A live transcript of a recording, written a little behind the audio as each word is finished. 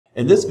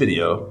In this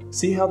video,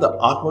 see how the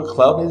Aqua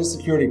Cloud-Native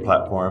Security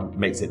Platform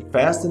makes it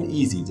fast and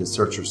easy to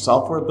search your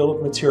software bill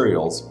of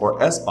materials, or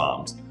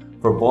SBOMs,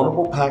 for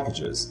vulnerable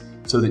packages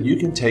so that you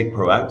can take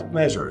proactive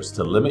measures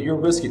to limit your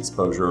risk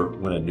exposure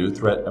when a new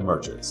threat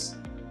emerges.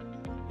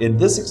 In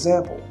this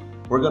example,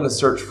 we're going to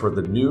search for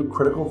the new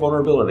critical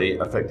vulnerability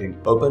affecting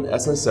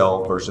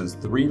OpenSSL versions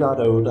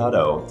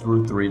 3.0.0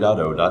 through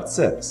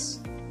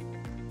 3.0.6.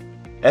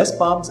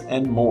 SBOMs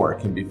and more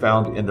can be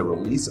found in the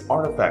Release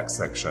Artifacts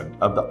section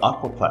of the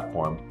Aqua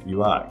Platform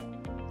UI.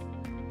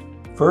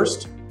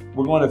 First,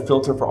 we're going to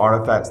filter for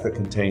artifacts that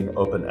contain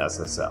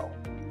OpenSSL.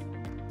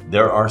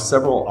 There are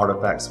several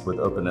artifacts with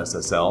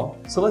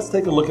OpenSSL, so let's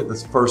take a look at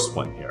this first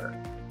one here.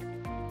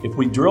 If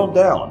we drill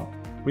down,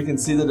 we can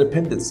see the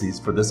dependencies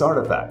for this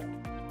artifact.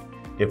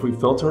 If we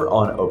filter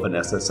on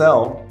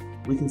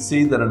OpenSSL, we can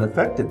see that an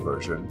affected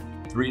version,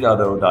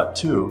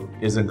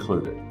 3.0.2, is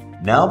included.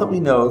 Now that we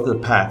know the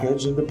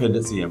package and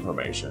dependency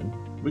information,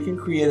 we can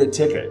create a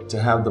ticket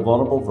to have the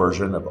vulnerable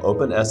version of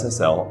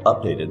OpenSSL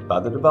updated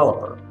by the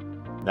developer.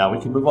 Now we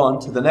can move on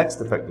to the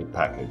next affected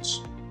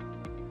package.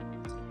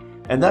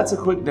 And that's a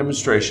quick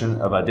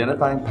demonstration of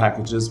identifying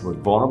packages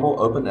with vulnerable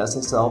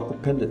OpenSSL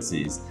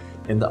dependencies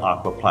in the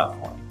Aqua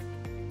platform.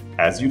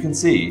 As you can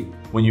see,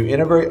 when you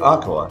integrate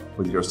Aqua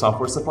with your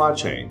software supply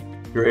chain,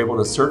 you're able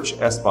to search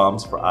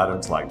SBOMs for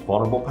items like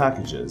vulnerable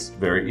packages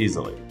very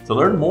easily. To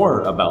learn more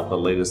about the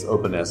latest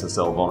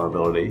OpenSSL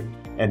vulnerability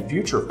and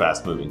future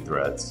fast-moving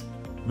threats,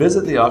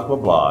 visit the Aqua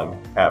blog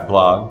at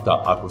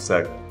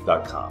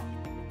blog.aquasec.com.